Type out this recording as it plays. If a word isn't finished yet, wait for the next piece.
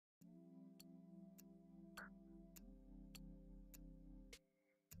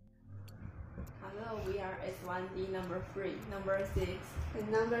Hello, we are S1D number 3, number 6,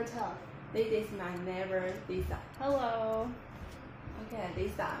 and number 12. This is my neighbor, Lisa. Hello. Okay,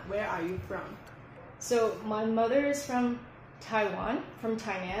 Lisa, where are you from? So my mother is from Taiwan, from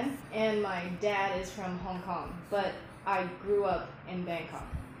Tainan, and my dad is from Hong Kong, but I grew up in Bangkok.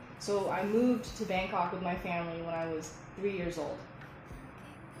 So I moved to Bangkok with my family when I was 3 years old.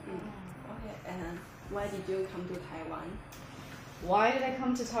 Okay, and why did you come to Taiwan? Why did I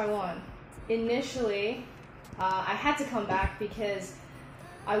come to Taiwan? Initially, I had to come back because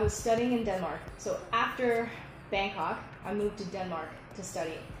I was studying in Denmark. So after Bangkok, I moved to Denmark to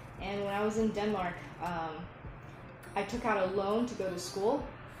study. And when I was in Denmark, I took out a loan to go to school,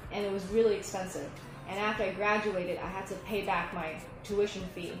 and it was really expensive. And after I graduated, I had to pay back my tuition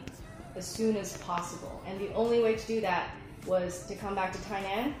fee as soon as possible. And the only way to do that was to come back to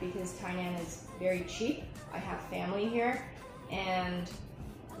Tainan, because Tainan is very cheap. I have family here, and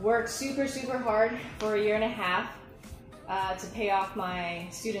worked super hard for 1.5 years to pay off my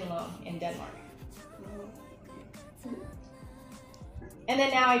student loan in Denmark. And then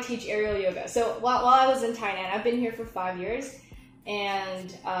now I teach aerial yoga. So while I was in Thailand, I've been here for 5 years,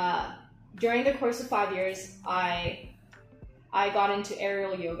 and during the course of 5 years, I got into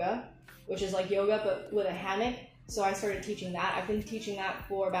aerial yoga, which is like yoga but with a hammock. So I started teaching that. I've been teaching that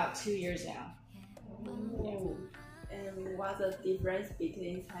for about 2 years now. Yeah. And what's the difference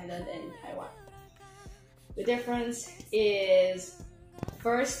between Thailand and Taiwan? The difference is,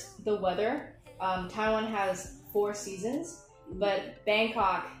 first, the weather. Taiwan has 4 seasons, but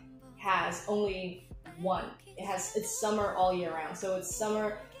Bangkok has only one. It's summer all year round. So it's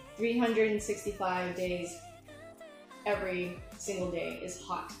summer 365 days, every single day is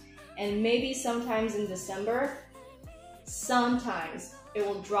hot. And maybe sometimes in December, sometimes it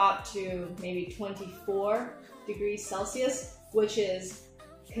will drop to maybe 24 degrees Celsius, which is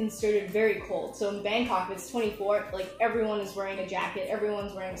considered very cold. So in Bangkok, it's 24, like everyone is wearing a jacket,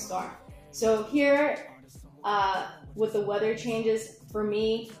 everyone's wearing a scarf. So here, with the weather changes, for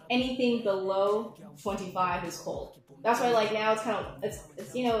me, anything below 25 is cold. That's why, like, now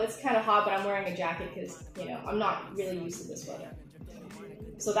it's kind of hot, but I'm wearing a jacket because, I'm not really used to this weather.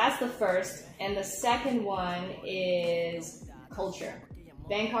 So that's the first. And the second one is culture.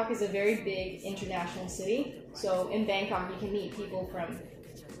 Bangkok is a very big international city. So in Bangkok, you can meet people from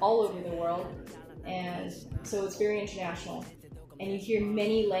all over the world. And so it's very international. And you hear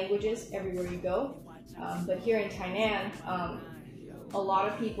many languages everywhere you go. But here in Tainan, a lot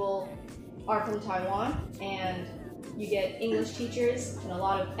of people are from Taiwan, and you get English teachers and a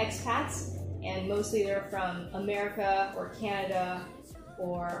lot of expats, and mostly they're from America or Canada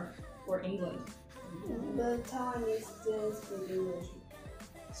or England. But Taiwanese still speak English.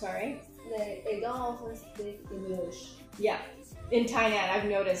 Sorry? They don't often speak English. Yeah, in Tainan, I've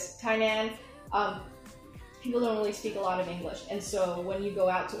noticed. Tainan, people don't really speak a lot of English, and so when you go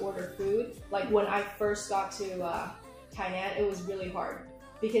out to order food, like when I first got to Tainan, it was really hard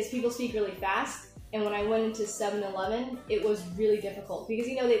because people speak really fast, and when I went into 7-Eleven, it was really difficult because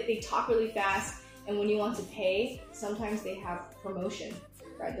they talk really fast, and when you want to pay, sometimes they have promotion,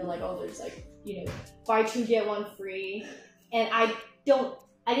 right? They're like, oh, there's like, buy 2 get 1 free, and I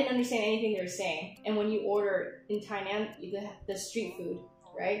didn't understand anything they were saying. And when you order in Tainan, the street food,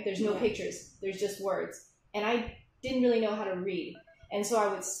 right? There's no pictures, there's just words. And I didn't really know how to read. And so I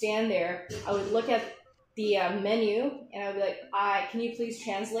would stand there, I would look at the menu, and I would be like, can you please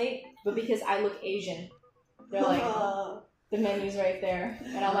translate? But because I look Asian, they're like, the menu's right there.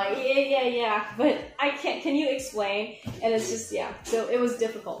 And I'm like, yeah, but I can't, can you explain? And it's just, so it was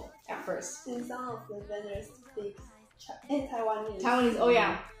difficult at first. And some of the vendors speak Taiwanese. Taiwanese, oh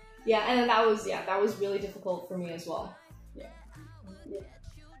yeah. Yeah, and then that was really difficult for me as well. Yeah.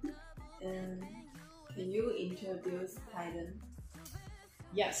 And can you introduce Thailand?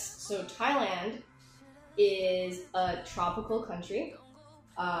 Yes, so Thailand is a tropical country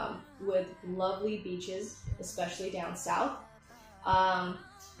with lovely beaches, especially down south.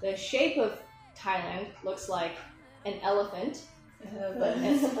 The shape of Thailand looks like an elephant, but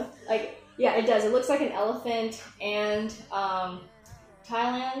it does. It looks like an elephant, and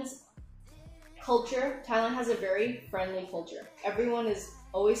Thailand's culture, Thailand has a very friendly culture. Everyone is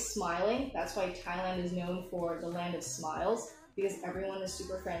always smiling. That's why Thailand is known for the land of smiles, because everyone is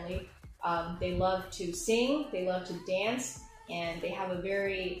super friendly. They love to sing, they love to dance, and they have a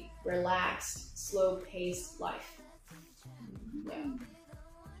very relaxed, slow-paced life. Yeah.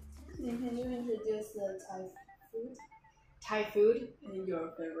 And can you introduce the Thai food? Thai food? And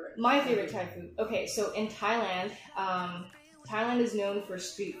your favorite? My favorite Thai food. Okay, so in Thailand, Thailand is known for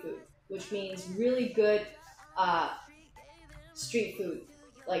street food, which means really good street food.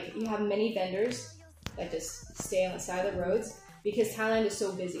 Like, you have many vendors that just stay on the side of the roads because Thailand is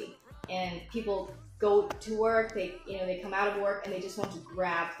so busy and people go to work, they come out of work and they just want to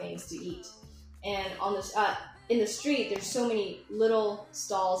grab things to eat. And on this in the street, there's so many little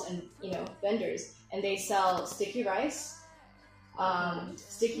stalls and vendors, and they sell sticky rice.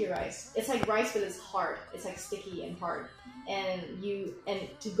 Sticky rice. It's like rice, but it's hard. It's like sticky and hard. And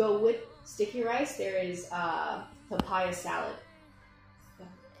to go with sticky rice, there is papaya salad.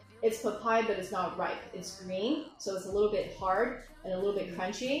 It's papaya, but it's not ripe. It's green, so it's a little bit hard and a little bit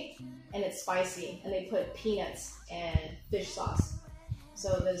crunchy, and it's spicy. And they put peanuts and fish sauce.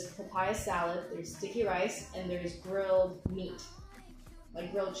 So there's papaya salad, there's sticky rice, and there's grilled meat,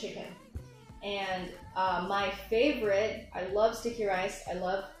 like grilled chicken. And my favorite, I love sticky rice, I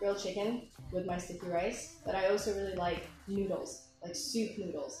love grilled chicken with my sticky rice, but I also really like noodles, like soup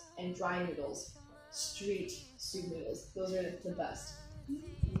noodles and dry noodles, street soup noodles. Those are the best.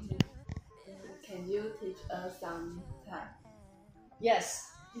 Can you teach us some Thai? Yes.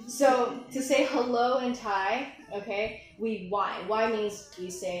 So to say hello in Thai, okay, we Y. Y means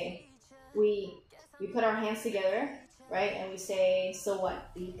we put our hands together, right, and we say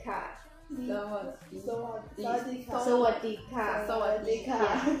Sawadee ka. Sawadee ka.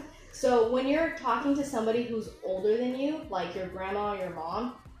 Yeah. So when you're talking to somebody who's older than you, like your grandma or your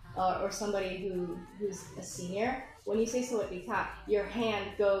mom, or somebody who's a senior, when you say Sawadee ka, your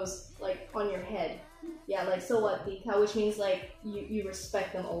hand goes like on your head. Yeah, like Sawadee ka, which means like you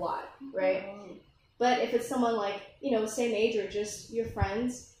respect them a lot, right? But if it's someone like, same age or just your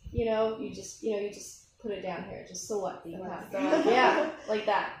friends, you just put it down here, just Sawadee ka. Yeah, like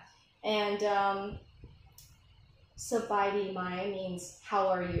that. And Sawadee mai means how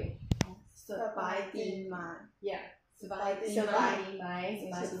are you? Sawadee mai. Yeah. Sawadee mai.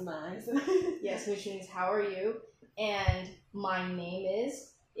 mai. Yes, which means how are you? And my name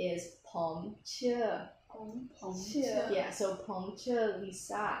is Pom Che. Yeah, so Pom Che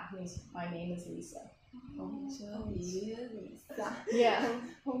Lisa means my name is Lisa. Yeah.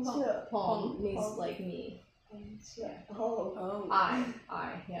 Pom means like me. Yeah. I,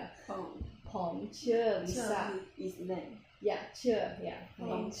 yeah. Pom Che Lisa. Is name. Yeah, Che, yeah.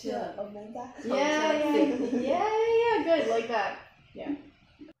 Pom Che. Yeah, good, like that. Yeah.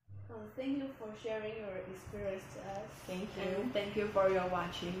 Thank you for sharing your experience to us. Thank you. And thank you for your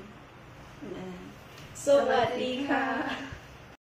watching. And Sawadee ka.